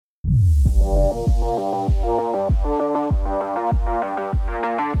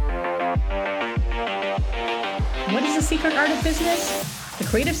secret art of business? The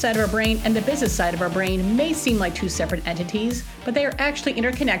creative side of our brain and the business side of our brain may seem like two separate entities, but they are actually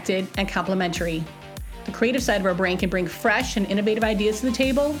interconnected and complementary. The creative side of our brain can bring fresh and innovative ideas to the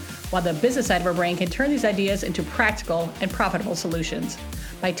table, while the business side of our brain can turn these ideas into practical and profitable solutions.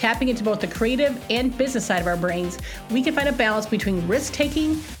 By tapping into both the creative and business side of our brains, we can find a balance between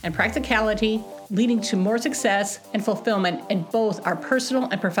risk-taking and practicality, leading to more success and fulfillment in both our personal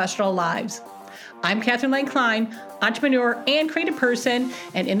and professional lives. I'm Catherine Lane Klein, entrepreneur and creative person,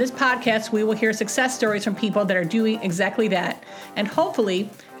 and in this podcast, we will hear success stories from people that are doing exactly that, and hopefully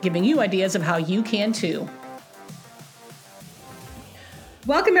giving you ideas of how you can too.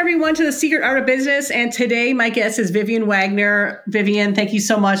 Welcome everyone to The Secret Art of Business, and today my guest is Vivian Wagner. Vivian, thank you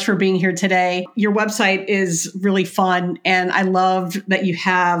so much for being here today. Your website is really fun, and I love that you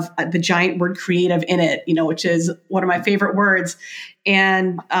have the giant word creative in it, which is one of my favorite words.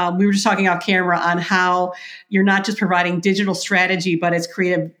 And we were just talking off camera on how you're not just providing digital strategy, but it's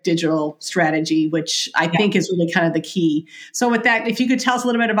creative digital strategy, which I think is really kind of the key. So with that, if you could tell us a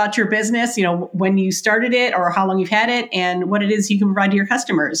little bit about your business, when you started it or how long you've had it and what it is you can provide to your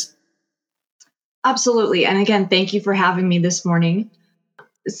customers. Absolutely. And again, thank you for having me this morning.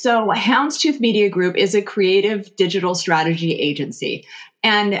 So Houndstooth Media Group is a creative digital strategy agency.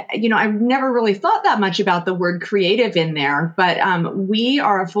 And, I've never really thought that much about the word creative in there, but we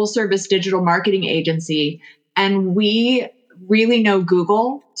are a full service digital marketing agency and we really know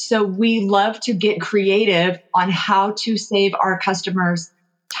Google. So we love to get creative on how to save our customers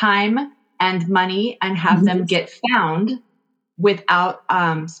time and money and have them get found without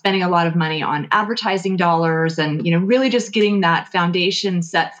spending a lot of money on advertising dollars and, really just getting that foundation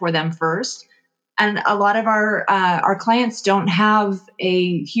set for them first. And a lot of our clients don't have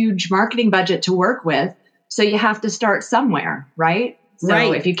a huge marketing budget to work with. So you have to start somewhere, right?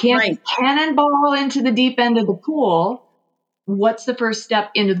 So if you can't cannonball into the deep end of the pool, what's the first step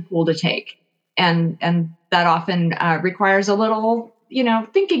into the pool to take? And that often requires a little,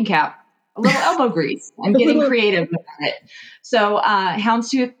 thinking cap, a little elbow grease and getting creative with it. So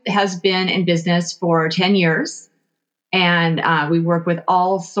Houndstooth has been in business for 10 years. And we work with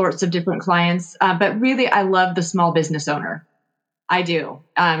all sorts of different clients. But really, I love the small business owner. I do.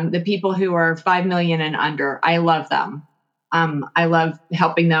 The people who are 5 million and under, I love them. I love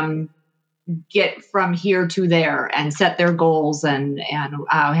helping them get from here to there and set their goals. And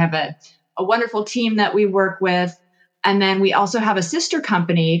have a wonderful team that we work with. And then we also have a sister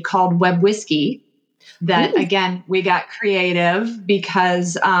company called Web Whiskey that, again, we got creative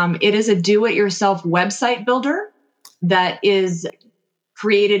because it is a do-it-yourself website builder that is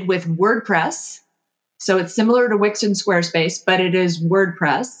created with WordPress. So it's similar to Wix and Squarespace, but it is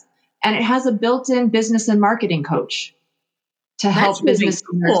WordPress. And it has a built-in business and marketing coach to help business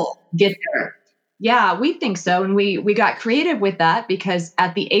owners get there. Yeah, we think so. And we got creative with that because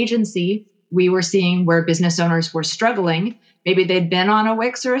at the agency, we were seeing where business owners were struggling. Maybe they'd been on a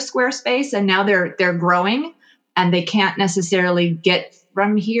Wix or a Squarespace and now they're growing and they can't necessarily get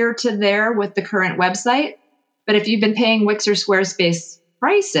from here to there with the current website. But if you've been paying Wix or Squarespace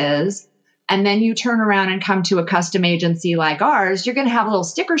prices, and then you turn around and come to a custom agency like ours, you're going to have a little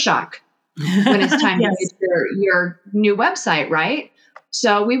sticker shock when it's time to get your new website, right?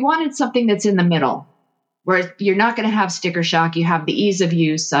 So we wanted something that's in the middle, where you're not going to have sticker shock. You have the ease of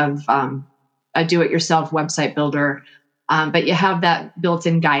use of a do-it-yourself website builder, but you have that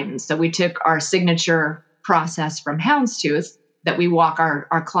built-in guidance. So we took our signature process from Houndstooth that we walk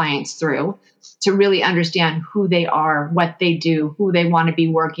our clients through to really understand who they are, what they do, who they want to be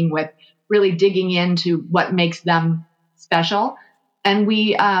working with, really digging into what makes them special. And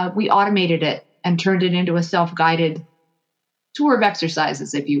we automated it and turned it into a self-guided tour of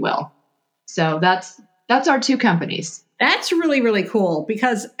exercises, if you will. So that's our two companies. That's really, really cool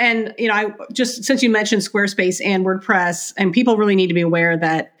because, I just, since you mentioned Squarespace and WordPress, and people really need to be aware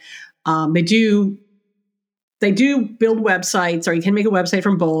that they do build websites, or you can make a website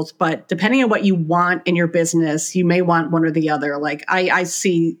from both, but depending on what you want in your business, you may want one or the other. Like I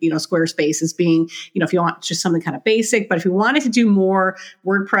see, Squarespace as being, if you want just something kind of basic, but if you wanted to do more,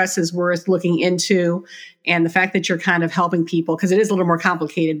 WordPress is worth looking into. And the fact that you're kind of helping people, because it is a little more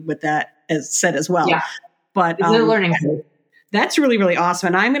complicated with that as said as well. Yeah. But it's a learning curve. That's really, really awesome.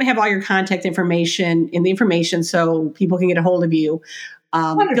 And I'm going to have all your contact information in the information so people can get a hold of you.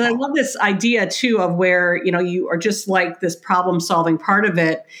 Because I love this idea too of where, you are just like this problem solving part of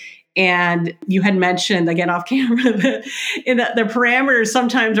it. And you had mentioned again off camera that the parameters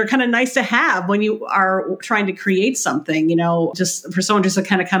sometimes are kind of nice to have when you are trying to create something, just for someone just to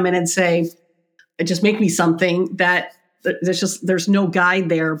kind of come in and say, just make me something that there's no guide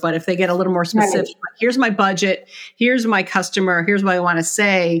there. But if they get a little more specific, like, here's my budget, here's my customer, here's what I want to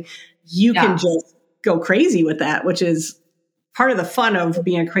say, you can just go crazy with that, which is part of the fun of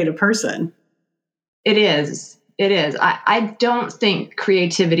being a creative person. It is. It is. I don't think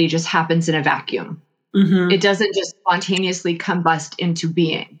creativity just happens in a vacuum. Mm-hmm. It doesn't just spontaneously combust into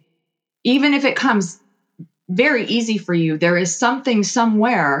being. Even if it comes very easy for you, there is something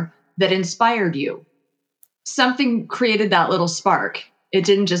somewhere that inspired you. Something created that little spark. It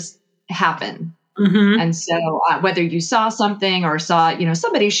didn't just happen. Mm-hmm. And so whether you saw something or saw,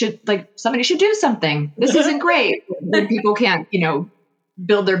 somebody should do something. This isn't great when people can't,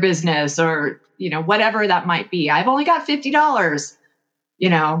 build their business or, whatever that might be. I've only got $50,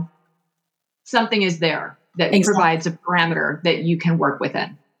 something is there that provides a parameter that you can work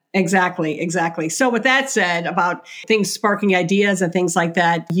within. Exactly. So with that said, about things sparking ideas and things like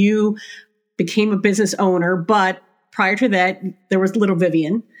that, you became a business owner, but prior to that, there was little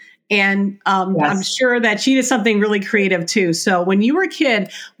Vivian. And I'm sure that she did something really creative too. So when you were a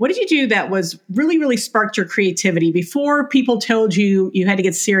kid, what did you do that was really, really sparked your creativity before people told you you had to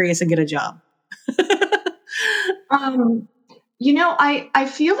get serious and get a job? I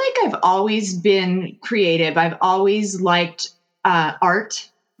feel like I've always been creative. I've always liked art.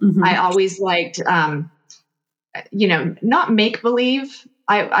 Mm-hmm. I always liked, not make believe.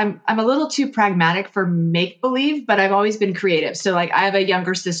 I'm a little too pragmatic for make believe, but I've always been creative. So like I have a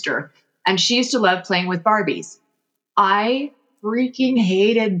younger sister and she used to love playing with Barbies. I freaking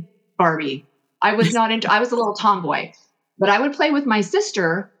hated Barbie. I was a little tomboy, but I would play with my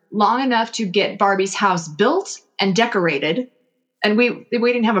sister long enough to get Barbie's house built and decorated. And we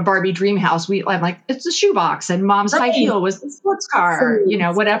didn't have a Barbie dream house. I'm like, it's a shoebox and mom's high heel was the sports car,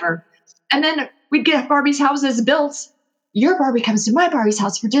 whatever. And then we'd get Barbie's houses built. Your Barbie comes to my Barbie's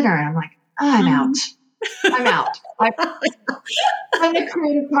house for dinner. And I'm like, I'm out. I'm the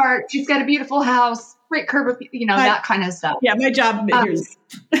creative part. She's got a beautiful house, great curb, that kind of stuff. Yeah, my job is.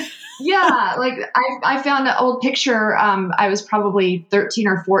 Yeah, like I found an old picture. I was probably 13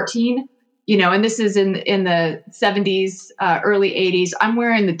 or 14, and this is in the 70s, early 80s. I'm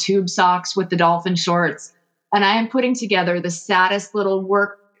wearing the tube socks with the dolphin shorts, and I am putting together the saddest little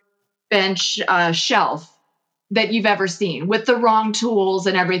workbench shelf that you've ever seen with the wrong tools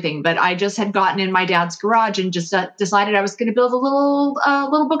and everything. But I just had gotten in my dad's garage and just decided I was going to build a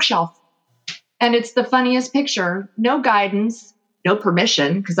little bookshelf. And it's the funniest picture. No guidance, no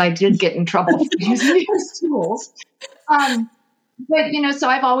permission, because I did get in trouble for using these tools. But, so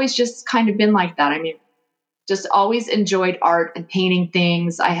I've always just kind of been like that. I mean, just always enjoyed art and painting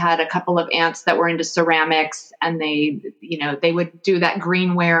things. I had a couple of aunts that were into ceramics and they would do that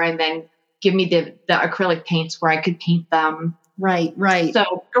greenware and then give me the acrylic paints where I could paint them. Right.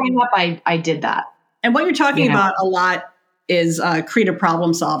 So growing up, I did that. And what you're talking about a lot is creative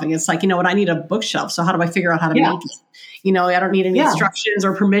problem solving. It's like, I need a bookshelf. So how do I figure out how to make it? I don't need any instructions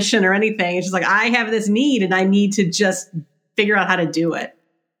or permission or anything. It's just like, I have this need and I need to just figure out how to do it.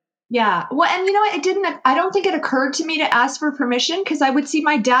 Yeah. Well, and I don't think it occurred to me to ask for permission because I would see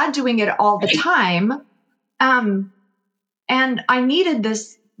my dad doing it all the time. And I needed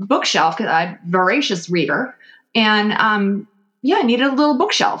this bookshelf because I'm a voracious reader. And I needed a little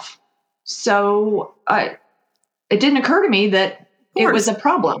bookshelf. So it didn't occur to me that it was a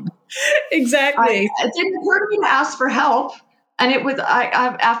problem. Exactly. It didn't occur to me to ask for help. And it was,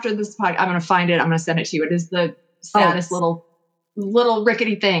 after this podcast, I'm going to find it. I'm going to send it to you. It is the saddest little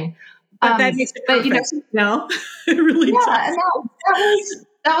rickety thing. But that makes it perfect. No, it really does. And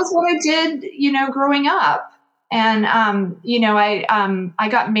that was what I did, growing up. And, I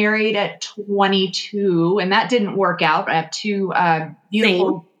got married at 22 and that didn't work out. I have two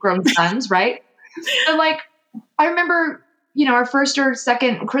beautiful grown sons, right? So I remember, our first or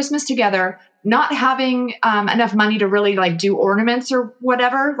second Christmas together, not having enough money to really do ornaments or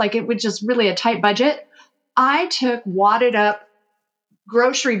whatever. It was just really a tight budget. I took wadded up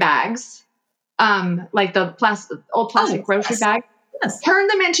grocery bags, the old plastic grocery bag. Yes. Turned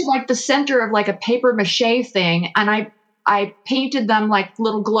them into the center of a paper mache thing. And I painted them like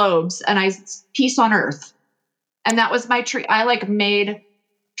little globes and peace on earth. And that was my tree. I made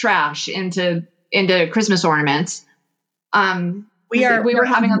trash into Christmas ornaments. We were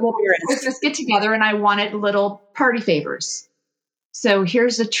having a little Christmas get together and I wanted little party favors. So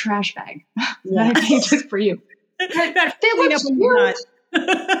here's a trash bag that I painted for you. They look cute.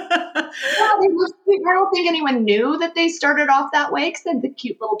 I don't think anyone knew that they started off that way because they had the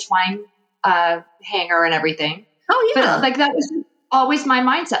cute little twine hanger and everything. Oh yeah, but that was always my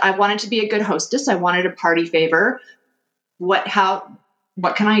mindset. I wanted to be a good hostess. I wanted a party favor. What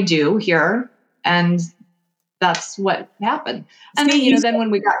can I do here? And that's what happened. And See, then, then when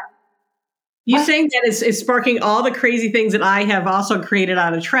we got, you saying that is sparking all the crazy things that I have also created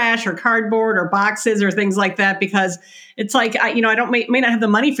out of trash or cardboard or boxes or things like that, because it's like, I don't may not have the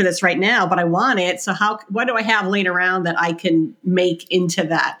money for this right now, but I want it. So what do I have laying around that I can make into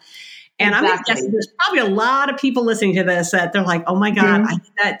that? And I'm guessing there's probably a lot of people listening to this that they're like, oh my God, I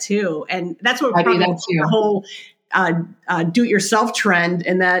did that too. And that's what probably the whole do-it-yourself trend,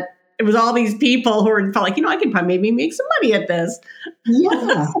 and that it was all these people who felt like, I can probably maybe make some money at this.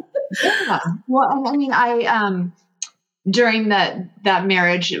 Yeah. Yeah. Well, I mean, during that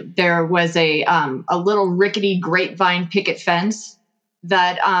marriage, there was a little rickety grapevine picket fence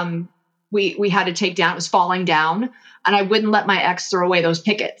that we had to take down. It was falling down, and I wouldn't let my ex throw away those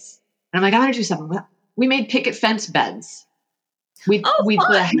pickets. And I'm like, I got to do something. We made picket fence beds. The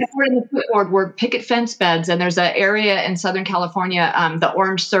headboard and the footboard were picket fence beds, and there's an area in Southern California, the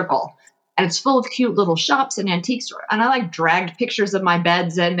Orange Circle. And it's full of cute little shops and antique stores. And I dragged pictures of my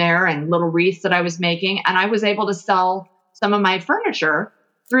beds in there and little wreaths that I was making. And I was able to sell some of my furniture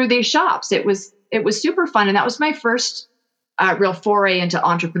through these shops. It was super fun. And that was my first real foray into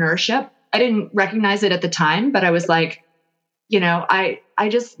entrepreneurship. I didn't recognize it at the time, but I was like, I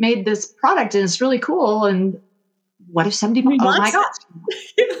just made this product and it's really cool. And what if somebody, oh my gosh,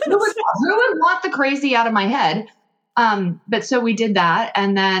 who would want the crazy out of my head? But so we did that.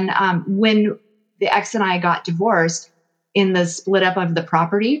 And then when the ex and I got divorced in the split up of the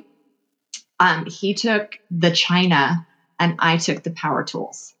property, he took the china and I took the power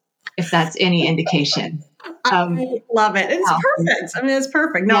tools, if that's any indication. I love it. It's perfect. I mean, it's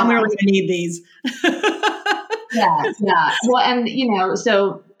perfect. No, I'm really going to need these. Yeah. Well, and,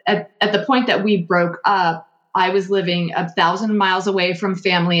 so at the point that we broke up, I was living 1,000 miles away from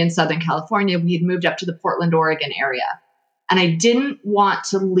family in Southern California. We had moved up to the Portland, Oregon area. And I didn't want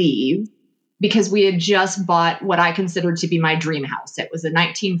to leave because we had just bought what I considered to be my dream house. It was a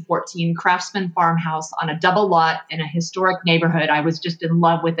 1914 Craftsman farmhouse on a double lot in a historic neighborhood. I was just in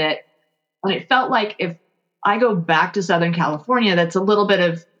love with it. And it felt like if I go back to Southern California, it's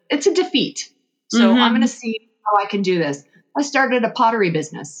a defeat. So I'm going to see how I can do this. I started a pottery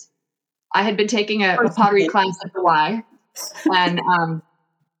business. I had been taking a pottery class at the Y, and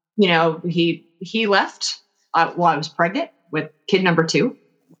he left while I was pregnant with kid number 2,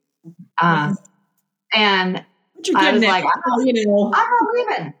 and I was like, I'm not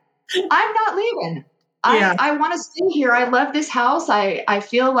leaving. I'm not leaving. I want to stay here. I love this house. I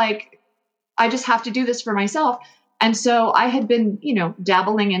feel like I just have to do this for myself. And so I had been,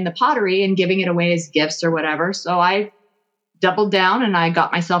 dabbling in the pottery and giving it away as gifts or whatever. So I doubled down and I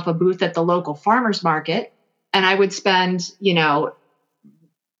got myself a booth at the local farmers market, and I would spend,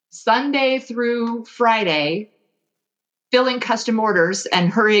 Sunday through Friday filling custom orders and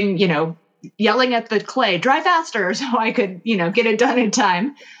hurrying, yelling at the clay, dry faster, so I could, get it done in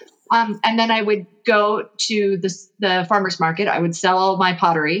time. And then I would go to the farmers market. I would sell all my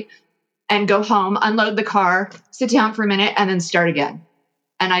pottery and go home, unload the car, sit down for a minute, and then start again.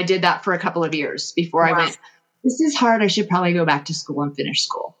 And I did that for a couple of years before I went, this is hard. I should probably go back to school and finish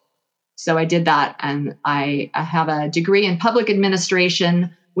school. So I did that. And I have a degree in public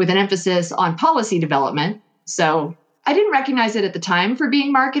administration with an emphasis on policy development. So I didn't recognize it at the time for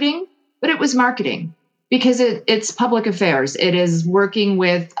being marketing, but it was marketing because it's public affairs. It is working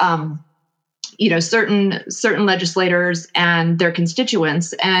with, certain legislators and their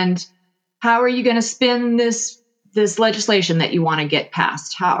constituents. And how are you going to spin this legislation that you want to get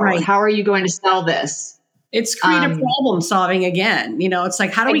passed? How are you going to sell this? It's creative problem solving again. It's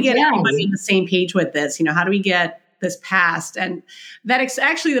like, how do we get everybody on the same page with this? How do we get this passed? And that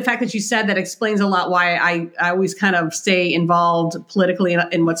actually, the fact that you said that explains a lot why I always kind of stay involved politically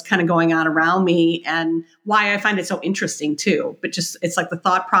in what's kind of going on around me, and why I find it so interesting too. But just, it's like the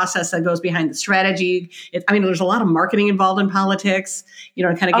thought process that goes behind the strategy. There's a lot of marketing involved in politics, to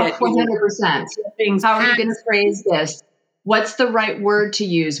kind of get 100%. Things. How are you going to phrase this? What's the right word to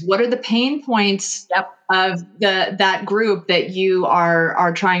use? What are the pain points of that group that you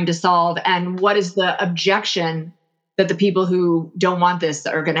are trying to solve? And what is the objection that the people who don't want this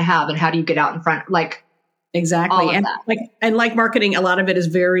are going to have? And how do you get out in front? Exactly. And like marketing, a lot of it is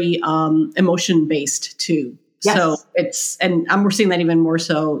very emotion based too. Yes. So we're seeing that even more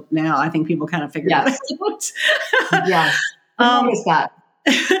so now. I think people kind of figure that out. Yes. What is that?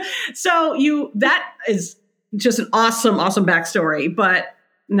 So that is just an awesome backstory. But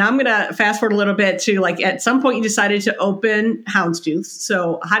now I'm going to fast forward a little bit to at some point you decided to open Houndstooth.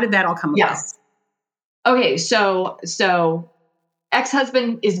 So how did that all come about? Yes. Okay. So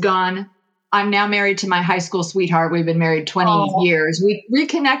ex-husband is gone. I'm now married to my high school sweetheart. We've been married 20 years. We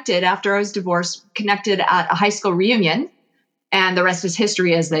reconnected after I was divorced, connected at a high school reunion, and the rest is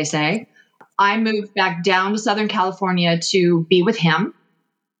history, as they say. I moved back down to Southern California to be with him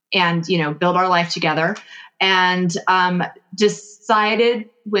and, build our life together. And decided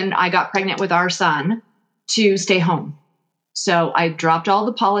when I got pregnant with our son to stay home. So I dropped all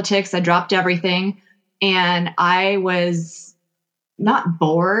the politics. I dropped everything. And I was not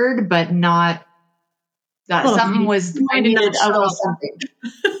bored, but not something was, I needed a little something.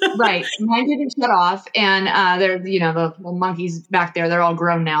 Right. Mine didn't shut off. And they're, the little monkeys back there, they're all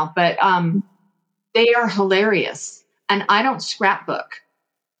grown now, but they are hilarious. And I don't scrapbook.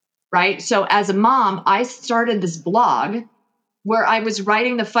 Right. So as a mom, I started this blog where I was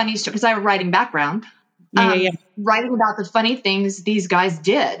writing the funny stuff because I have a writing background, writing about the funny things these guys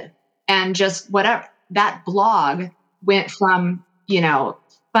did and just whatever. That blog went from,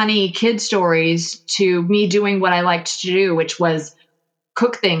 funny kid stories to me doing what I liked to do, which was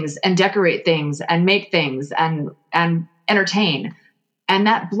cook things and decorate things and make things and entertain. And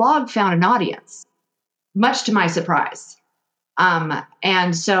that blog found an audience, much to my surprise.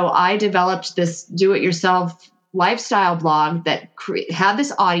 And so I developed this do-it-yourself lifestyle blog that had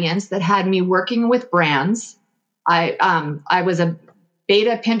this audience that had me working with brands. I was a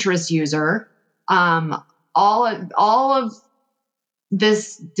beta Pinterest user. All of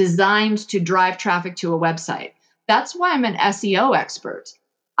this designed to drive traffic to a website. That's why I'm an SEO expert.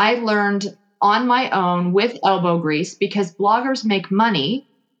 I learned on my own with elbow grease because bloggers make money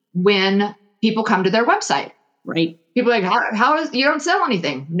when people come to their website. Right. People are like, how is, you don't sell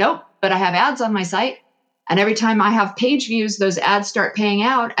anything? Nope. But I have ads on my site. And every time I have page views, those ads start paying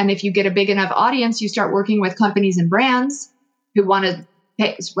out. And if you get a big enough audience, you start working with companies and brands who want to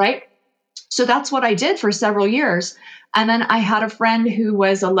pay, right? So that's what I did for several years. And then I had a friend who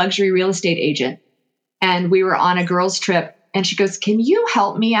was a luxury real estate agent. And we were on a girls' trip. And she goes, can you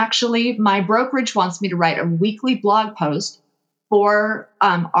help me? Actually, my brokerage wants me to write a weekly blog post for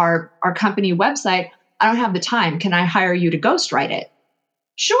our company website. I don't have the time. Can I hire you to ghostwrite it?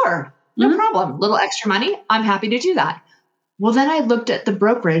 Sure. No problem. Little extra money. I'm happy to do that. Well, then I looked at the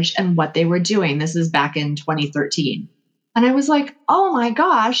brokerage and what they were doing. This is back in 2013. And I was like, oh my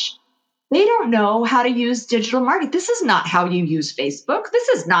gosh, they don't know how to use digital marketing. This is not how you use Facebook. This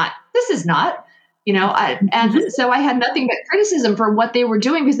is not, and so I had nothing but criticism for what they were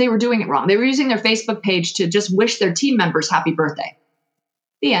doing because they were doing it wrong. They were using their Facebook page to just wish their team members happy birthday.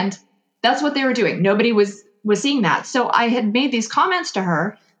 The end. That's what they were doing. Nobody was seeing that. So I had made these comments to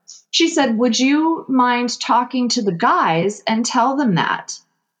her. She said, would you mind talking to the guys and tell them that?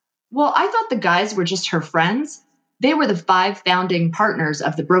 Well, I thought the guys were just her friends. They were the 5 founding partners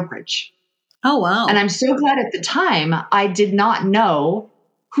of the brokerage. Oh, wow. And I'm so glad at the time I did not know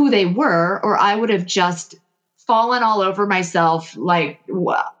who they were, or I would have just fallen all over myself. Like,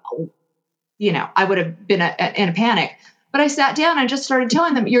 well, I would have been in a panic. But I sat down and just started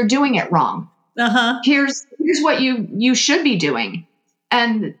telling them, you're doing it wrong. Here's what you should be doing.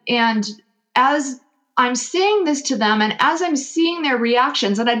 And as I'm saying this to them and as I'm seeing their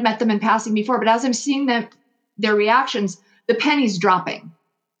reactions, and I'd met them in passing before, but as I'm seeing their reactions, the penny's dropping.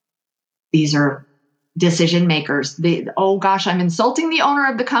 These are decision makers. Oh gosh, I'm insulting the owner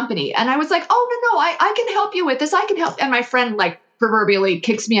of the company. And I was like, oh, no, I can help you with this. I can help. And my friend proverbially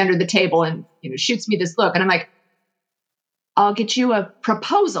kicks me under the table and shoots me this look. And I'm like, I'll get you a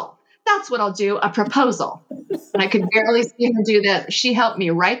proposal. That's what I'll do, a proposal. And I could barely see her do that. She helped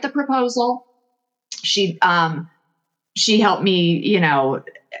me write the proposal. She helped me,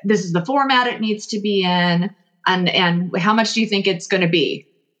 this is the format it needs to be in, and how much do you think it's going to be?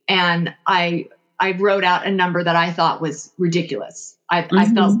 And I wrote out a number that I thought was ridiculous. I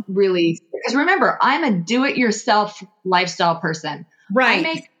felt really, because remember, I'm a do-it-yourself lifestyle person.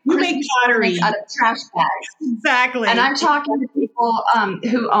 Right. You make pottery out of trash bags. Exactly. And I'm talking to people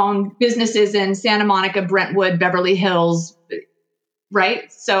who own businesses in Santa Monica, Brentwood, Beverly Hills,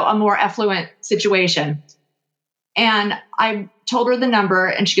 right? So a more affluent situation. And I told her the number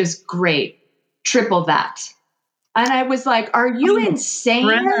and she goes, great, triple that. And I was like, are you insane?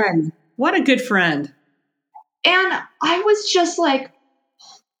 Friend. What a good friend. And I was just like,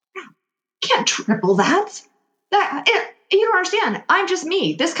 can't triple that. You don't understand. I'm just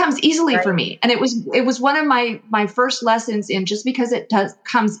me. This comes easily for me. And it was one of my first lessons in just because it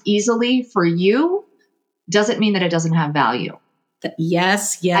comes easily for you doesn't mean that it doesn't have value.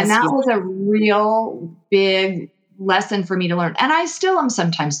 Yes. And that was a real big lesson for me to learn. And I still am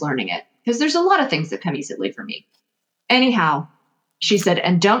sometimes learning it because there's a lot of things that come easily for me. Anyhow, she said,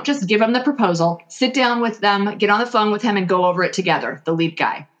 and don't just give them the proposal, sit down with them, get on the phone with him and go over it together, the lead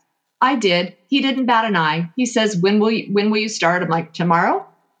guy. I did. He didn't bat an eye. He says, when will you start? I'm like, tomorrow.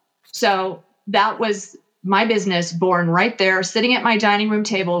 So that was my business born right there, sitting at my dining room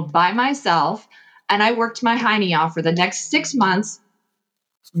table by myself. And I worked my hiney off for the next 6 months,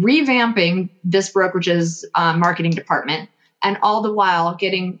 revamping this brokerage's marketing department, and all the while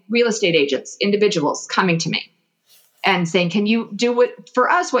getting real estate agents, individuals coming to me and saying, can you do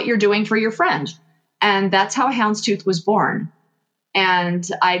what you're doing for your friend? And that's how Houndstooth was born. And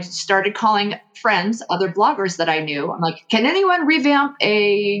I started calling friends, other bloggers that I knew. I'm like, can anyone revamp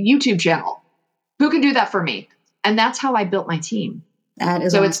a YouTube channel? Who can do that for me? And that's how I built my team. That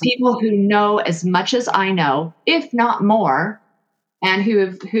is so awesome. It's people who know as much as I know, if not more, and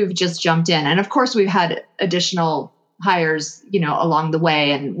who've just jumped in. And of course, we've had additional hires, along the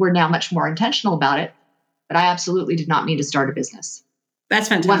way, and we're now much more intentional about it. But I absolutely did not mean to start a business. That's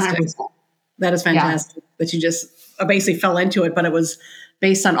fantastic. 100%. That is fantastic that you just basically fell into it, but it was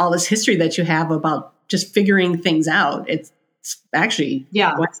based on all this history that you have about just figuring things out. It's actually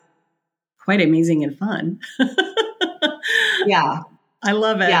quite amazing and fun. Yeah. I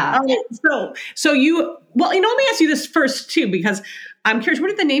love it. Yeah. So you, let me ask you this first too, because I'm curious, where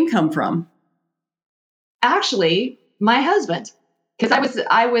did the name come from? Actually, my husband, because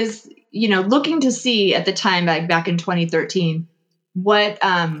I was, looking to see at the time back in 2013, what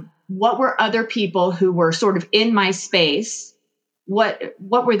were other people who were sort of in my space, what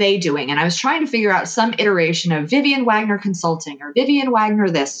were they doing? And I was trying to figure out some iteration of Vivian Wagner Consulting or Vivian Wagner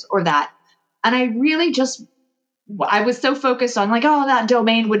this or that. And I really I was so focused on like, oh, that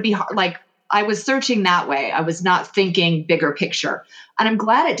domain would be hard. Like I was searching that way. I was not thinking bigger picture. And I'm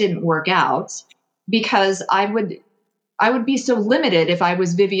glad it didn't work out, because I would be so limited if I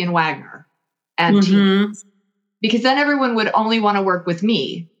was Vivian Wagner and team, because then everyone would only want to work with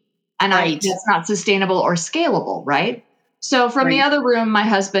me. And that's not sustainable or scalable, right? So from the other room, my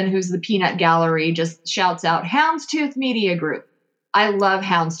husband, who's the peanut gallery, just shouts out, Houndstooth Media Group. I love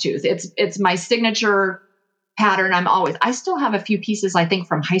Houndstooth. It's my signature pattern. I still have a few pieces, I think,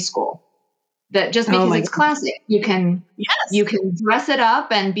 from high school that just because it's classic, you can dress it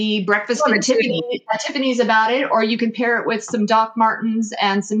up and be breakfast at Tiffany's about it, or you can pair it with some Doc Martens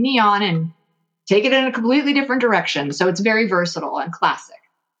and some neon and take it in a completely different direction. So it's very versatile and classic.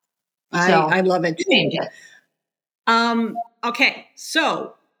 I love it. Okay.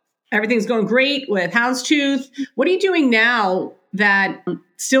 So everything's going great with Houndstooth. What are you doing now that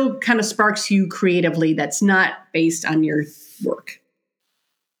still kind of sparks you creatively that's not based on your work?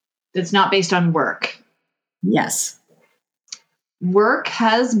 It's not based on work. Yes. Work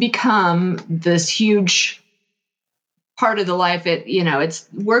has become this huge part of the life.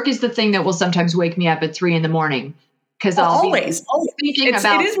 Work is the thing that will sometimes wake me up at 3 a.m. because I'll always thinking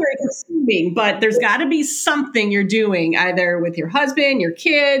about. It is very consuming, but there's got to be something you're doing either with your husband, your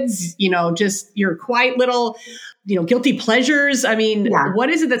kids, just your quiet little, guilty pleasures. I mean, what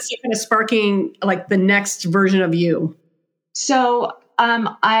is it that's kind of sparking like the next version of you? So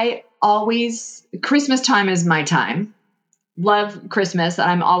Christmas time is my time. Love Christmas.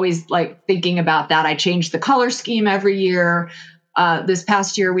 I'm always like thinking about that. I change the color scheme every year. This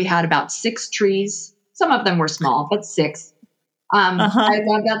past year, we had about 6 trees. Some of them were small, but 6. I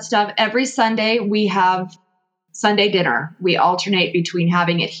love that stuff. Every Sunday, we have Sunday dinner. We alternate between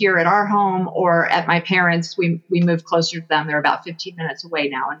having it here at our home or at my parents'. We moved closer to them. They're about 15 minutes away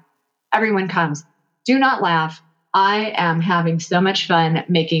now. And everyone comes. Do not laugh. I am having so much fun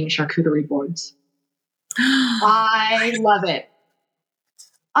making charcuterie boards. I love it.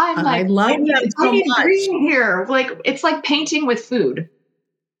 I love that so much. Green here. Like, it's like painting with food.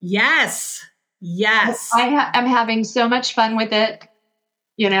 Yes. I'm having so much fun with it.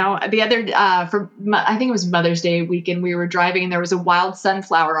 The other, I think it was Mother's Day weekend, we were driving and there was a wild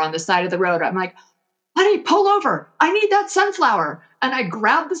sunflower on the side of the road. I'm like, honey, pull over. I need that sunflower. And I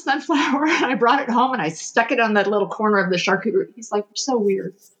grabbed the sunflower and I brought it home and I stuck it on that little corner of the charcuterie. He's like, you're so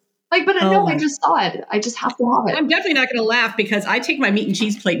weird. Like, but no, I just saw it. I just have to have it. I'm definitely not going to laugh because I take my meat and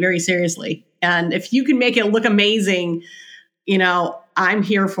cheese plate very seriously. And if you can make it look amazing, I'm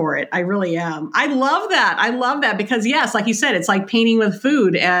here for it. I really am. I love that because yes, like you said, it's like painting with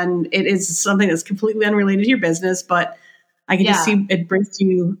food and it is something that's completely unrelated to your business, but I can just see it brings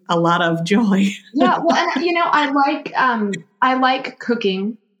you a lot of joy. Yeah. Well, and I like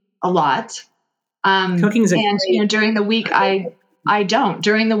cooking a lot. Cooking's and during the week, I don't.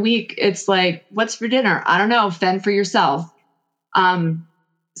 During the week, it's like, what's for dinner? I don't know. Fend for yourself.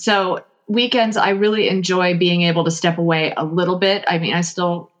 So weekends, I really enjoy being able to step away a little bit. I mean,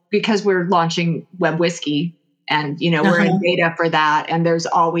 because we're launching Web Whiskey And, we're in beta for that. And there's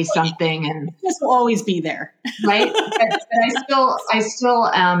always something. And this will always be there. Right. But I still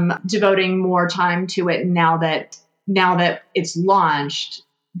am devoting more time to it now that it's launched.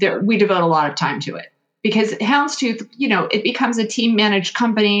 We devote a lot of time to it because Houndstooth, it becomes a team managed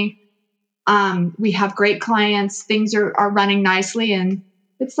company. We have great clients. Things are running nicely. And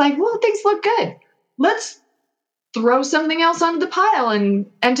it's like, well, things look good. Let's throw something else onto the pile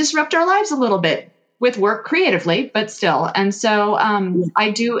and disrupt our lives a little bit with work creatively, but still. And so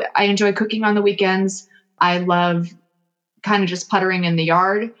I enjoy cooking on the weekends. I love kind of just puttering in the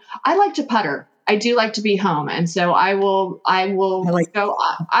yard. I like to putter. I do like to be home. And so I'm going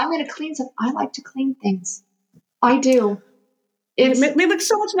to clean stuff. I like to clean things. I do. They look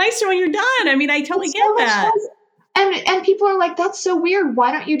so much nicer when you're done. I mean, I totally get that. And people are like, that's so weird.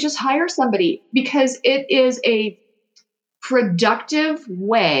 Why don't you just hire somebody? Because it is a productive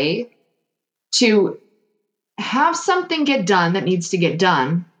way to have something get done that needs to get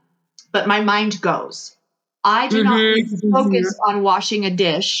done, but my mind goes. I do not need to focus on washing a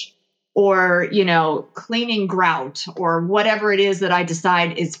dish or, cleaning grout or whatever it is that I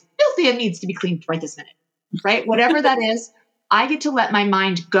decide is filthy and needs to be cleaned right this minute, right? Whatever that is, I get to let my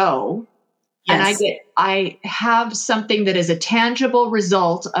mind go. Yes. And I have something that is a tangible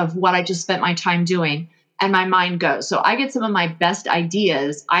result of what I just spent my time doing, and my mind goes. So I get some of my best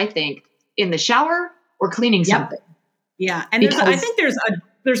ideas, I think, in the shower or cleaning something. Yeah. And I think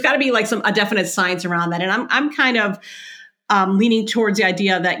there's got to be like a definite science around that. And I'm kind of leaning towards the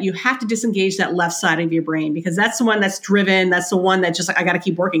idea that you have to disengage that left side of your brain because that's the one that's driven. That's the one that just like, I got to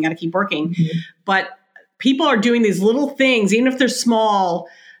keep working. Mm-hmm. But people are doing these little things, even if they're small.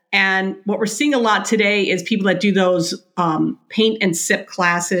 And what we're seeing a lot today is people that do those paint and sip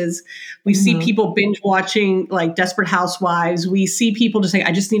classes. We see people binge watching like Desperate Housewives. We see people just saying,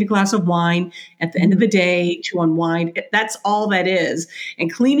 I just need a glass of wine at the end of the day to unwind. That's all that is.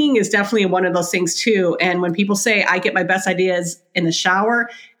 And cleaning is definitely one of those things too. And when people say, I get my best ideas in the shower,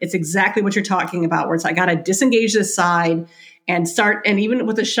 it's exactly what you're talking about, where it's I got to disengage this side and start. And even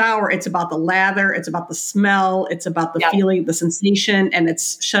with the shower, it's about the lather, it's about the smell, it's about the feeling, the sensation, and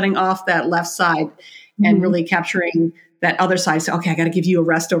it's shutting off that left side and really capturing that other side. So, okay, I got to give you a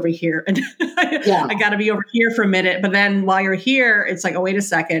rest over here. And I got to be over here for a minute. But then while you're here, it's like, oh, wait a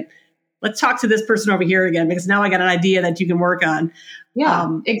second. Let's talk to this person over here again, because now I got an idea that you can work on.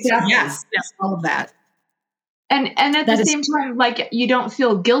 Yeah, exactly. Yes, all of that. And at the same time, like you don't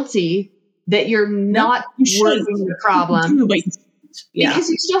feel guilty that you're not working the problem because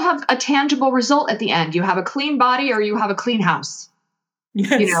you still have a tangible result at the end. You have a clean body or you have a clean house.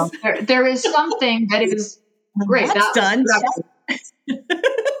 Yes. There is something that is great. That's done.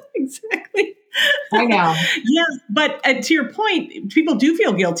 Exactly. I know. Yeah. But to your point, people do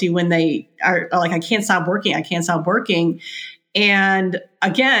feel guilty when they are like, I can't stop working. And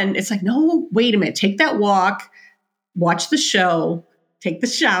again, it's like, no, wait a minute, take that walk, watch the show, take the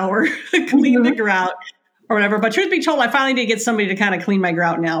shower, clean the grout or whatever. But truth be told, I finally did get somebody to kind of clean my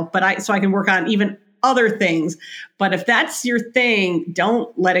grout now, so I can work on even other things. But if that's your thing,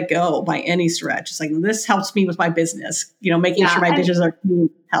 don't let it go by any stretch. It's like, this helps me with my business, making sure my dishes are clean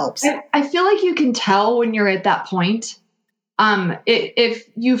helps. I feel like you can tell when you're at that point. If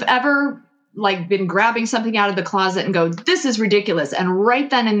you've ever like been grabbing something out of the closet and go, this is ridiculous. And right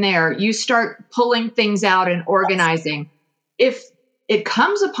then and there, you start pulling things out and organizing. If it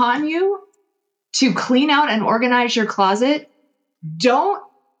comes upon you to clean out and organize your closet, don't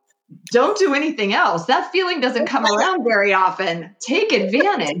do anything else. That feeling doesn't come around very often. Take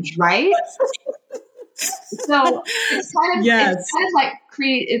advantage, right? So it's kind of like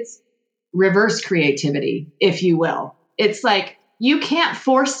it's reverse creativity, if you will. It's like you can't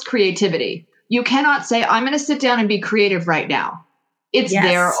force creativity. You cannot say, I'm going to sit down and be creative right now. It's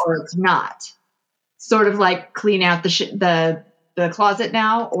there or it's not. Sort of like clean out the closet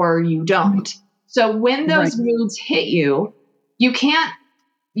now or you don't. So when those moods hit you, you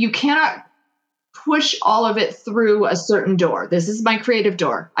cannot push all of it through a certain door. This is my creative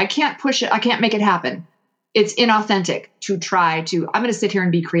door. I can't push it. I can't make it happen. It's inauthentic to try to, I'm going to sit here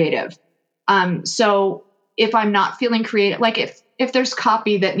and be creative. So if I'm not feeling creative, like if there's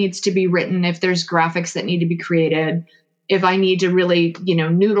copy that needs to be written, if there's graphics that need to be created, if I need to really,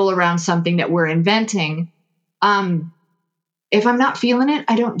 noodle around something that we're inventing, if I'm not feeling it,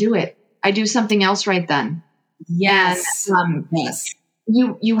 I don't do it. I do something else right then. Yes. And, yes.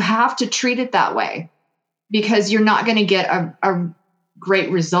 You have to treat it that way because you're not going to get a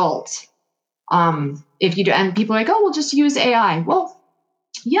great result. If you do, and people are like, oh, we'll just use AI. Well,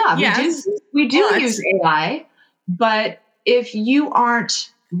 yeah, we do use AI, but if you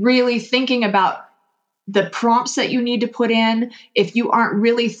aren't really thinking about the prompts that you need to put in, if you aren't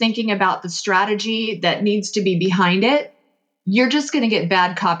really thinking about the strategy that needs to be behind it, you're just going to get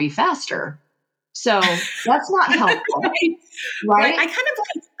bad copy faster. So that's not helpful. Right? I kind of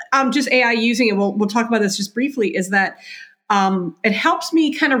like just AI using it. We'll talk about this just briefly, is that it helps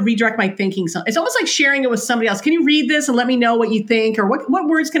me kind of redirect my thinking. So it's almost like sharing it with somebody else. Can you read this and let me know what you think? Or what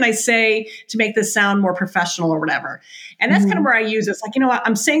words can I say to make this sound more professional or whatever? And that's kind of where I use it. It's like,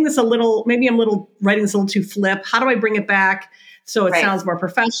 I'm saying this maybe I'm writing this a little too flip. How do I bring it back so it sounds more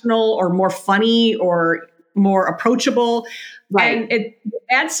professional or more funny or more approachable? Right. And it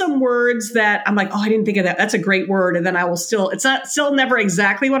adds some words that I'm like, oh, I didn't think of that. That's a great word. And then I will it's not still never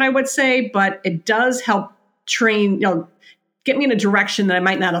exactly what I would say, but it does help train, get me in a direction that I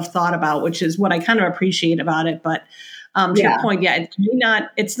might not have thought about, which is what I kind of appreciate about it. But to your point,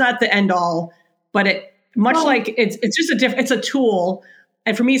 it's not the end all, but like it's just it's a tool.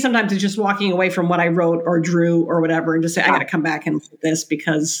 And for me, sometimes it's just walking away from what I wrote or drew or whatever and just say, I got to come back and look at this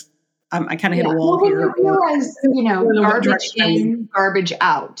because I kind of hit a wall here. You realize, garbage in, garbage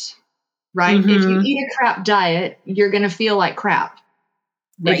out, right? Mm-hmm. If you eat a crap diet, you're going to feel like crap.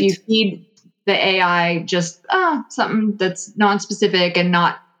 Right. If you feed the AI just something that's non-specific and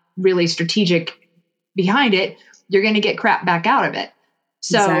not really strategic behind it, you're going to get crap back out of it.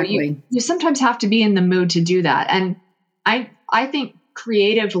 So you sometimes have to be in the mood to do that. And I think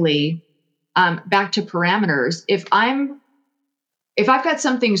creatively, back to parameters, if I've got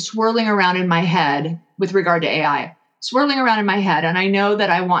something swirling around in my head with regard to AI, swirling around in my head, and I know that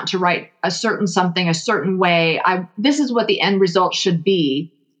I want to write a certain something a certain way, this is what the end result should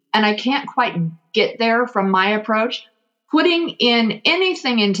be, and I can't quite get there from my approach, putting in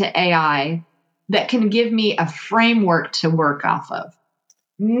anything into AI that can give me a framework to work off of.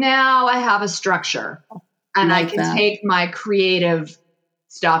 Now I have a structure, and I can take my creative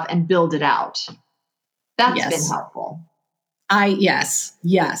stuff and build it out. That's been helpful. Yes,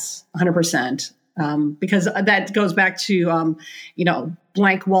 100%. Because that goes back to,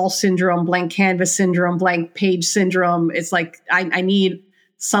 blank wall syndrome, blank canvas syndrome, blank page syndrome. It's like, I need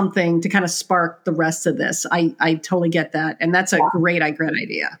something to kind of spark the rest of this. I totally get that. And that's a great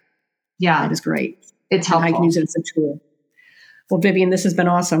idea. Yeah. That is great. It's helpful. I can use it as a tool. Well, Vivian, this has been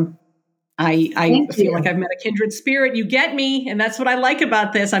awesome. I feel like I've met a kindred spirit. You get me. And that's what I like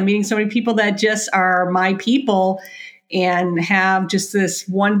about this. I'm meeting so many people that just are my people and have just this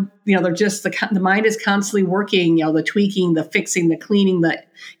one, they're just, the mind is constantly working, the tweaking, the fixing, the cleaning, the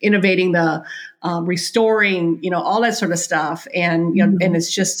innovating, the restoring, all that sort of stuff. And, and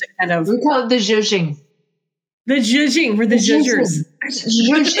it's just kind of. We call it the zhuzhing. The zhuzhing. We're the zhuzhers.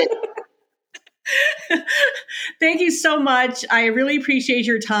 Thank you so much. I really appreciate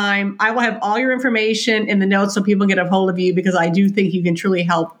your time. I will have all your information in the notes so people can get a hold of you, because I do think you can truly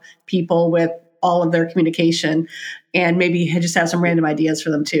help people with all of their communication and maybe just have some random ideas for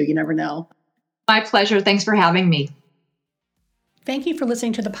them too. You never know. My pleasure. Thanks for having me. Thank you for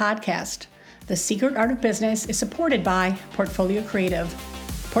listening to the podcast. The Secret Art of Business is supported by Portfolio Creative.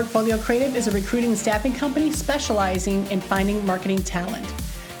 Portfolio Creative is a recruiting and staffing company specializing in finding marketing talent.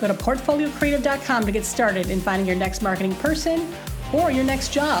 Go to portfoliocreative.com to get started in finding your next marketing person or your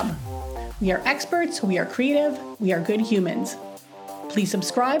next job. We are experts, we are creative, we are good humans. Please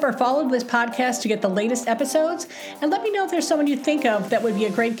subscribe or follow this podcast to get the latest episodes, and let me know if there's someone you think of that would be a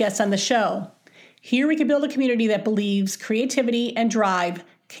great guest on the show. Here we can build a community that believes creativity and drive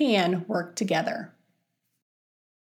can work together.